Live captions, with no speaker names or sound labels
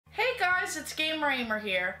guys, it's Ahmer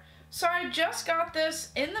here. So I just got this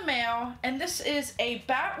in the mail, and this is a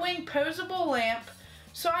Batwing Poseable lamp.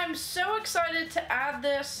 So I'm so excited to add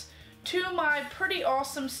this to my pretty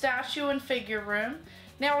awesome statue and figure room.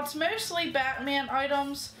 Now it's mostly Batman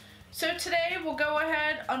items, so today we'll go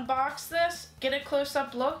ahead, unbox this, get a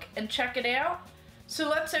close-up look, and check it out. So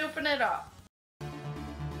let's open it up.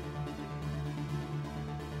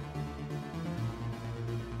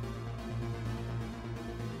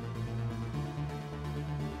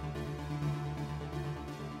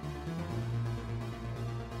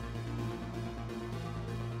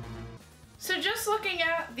 So just looking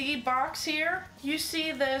at the box here, you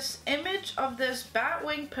see this image of this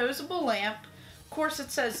Batwing Poseable lamp. Of course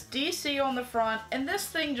it says DC on the front, and this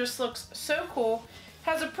thing just looks so cool.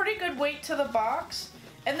 Has a pretty good weight to the box,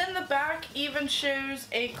 and then the back even shows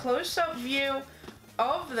a close-up view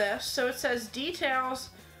of this. So it says details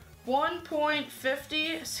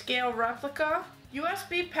 1.50 scale replica,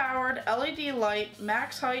 USB powered LED light,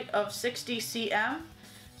 max height of 60 cm.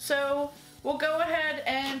 So we'll go ahead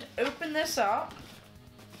and open this up.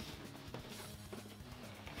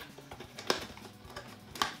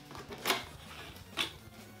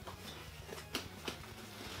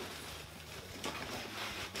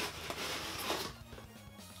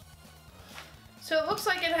 So it looks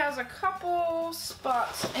like it has a couple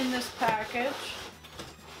spots in this package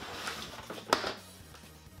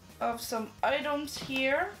of some items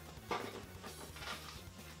here.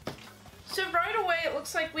 So right away it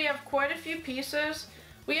looks like we have quite a few pieces.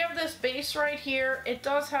 We have this base right here. It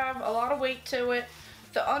does have a lot of weight to it.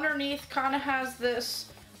 The underneath kind of has this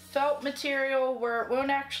felt material where it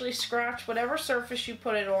won't actually scratch whatever surface you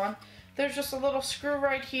put it on. There's just a little screw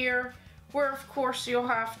right here where of course you'll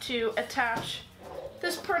have to attach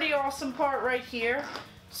this pretty awesome part right here.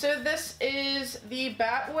 So this is the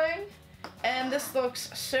Batwing, and this looks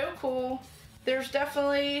so cool. There's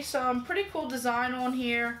definitely some pretty cool design on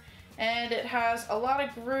here, and it has a lot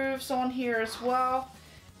of grooves on here as well.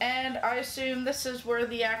 And I assume this is where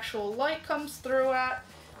the actual light comes through at.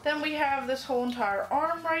 Then we have this whole entire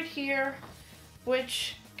arm right here,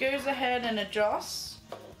 which goes ahead and adjusts.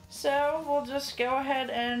 So we'll just go ahead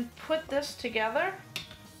and put this together.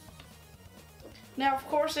 Now of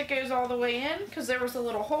course it goes all the way in because there was a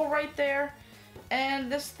little hole right there,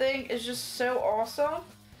 and this thing is just so awesome.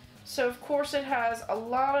 So of course it has a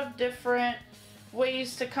lot of different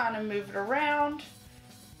ways to kind of move it around,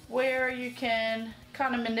 where you can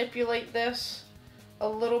kind of manipulate this a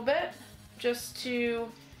little bit just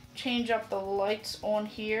to change up the lights on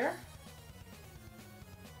here.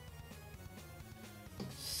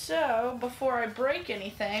 So before I break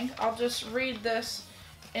anything, I'll just read this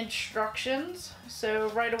instructions. So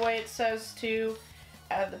right away it says to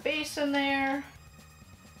add the base in there,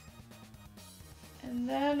 and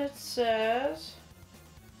then it says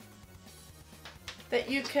that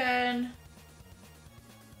you can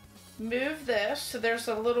move this. So there's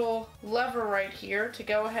a little lever right here to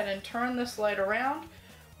go ahead and turn this light around,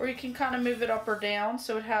 or you can kind of move it up or down.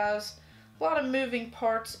 So it has a lot of moving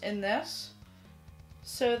parts in this.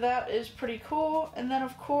 So that is pretty cool. And then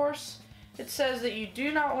of course it says that you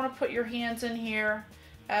do not want to put your hands in here,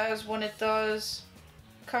 as when it does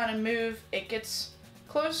kind of move, it gets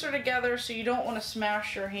closer together, so you don't want to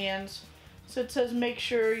smash your hands. So it says make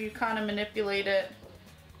sure you kind of manipulate it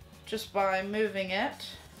just by moving it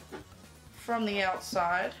from the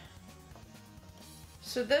outside.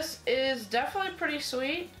 So this is definitely pretty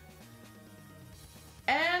sweet.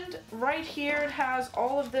 And right here it has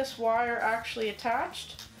all of this wire actually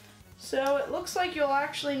attached. So it looks like you'll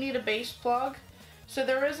actually need a base plug. So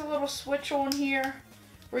there is a little switch on here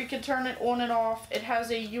where you can turn it on and off. It has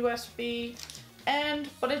a USB end,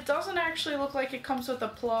 but it doesn't actually look like it comes with a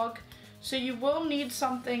plug. So you will need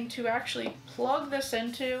something to actually plug this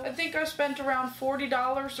into. I think I spent around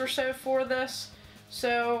 $40 or so for this.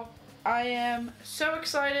 So I am so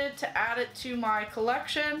excited to add it to my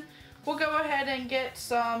collection. We'll go ahead and get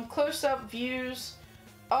some close-up views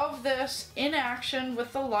of this in action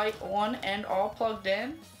with the light on and all plugged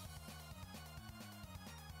in.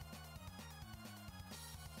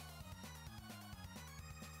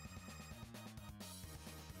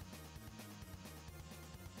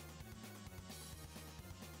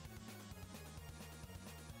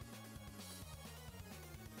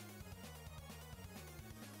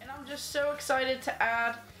 And I'm just so excited to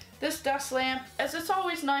add this desk lamp, as it's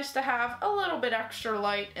always nice to have a little bit extra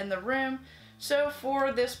light in the room. So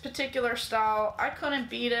for this particular style, I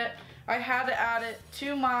couldn't beat it. I had to add it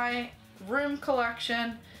to my room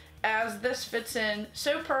collection, as this fits in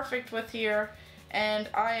so perfect with here. And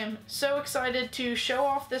I am so excited to show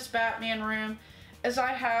off this Batman room, as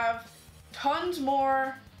I have tons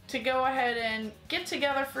more to go ahead and get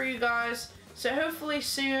together for you guys. So hopefully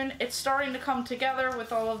soon it's starting to come together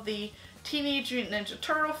with all of the Teenage Mutant Ninja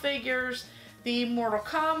Turtle figures, the Mortal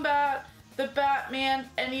Kombat, the Batman,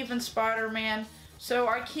 and even Spider-Man. So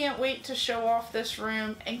I can't wait to show off this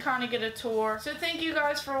room and kind of get a tour. So thank you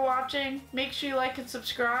guys for watching. Make sure you like and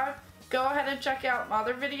subscribe. Go ahead and check out my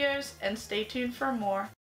other videos and stay tuned for more.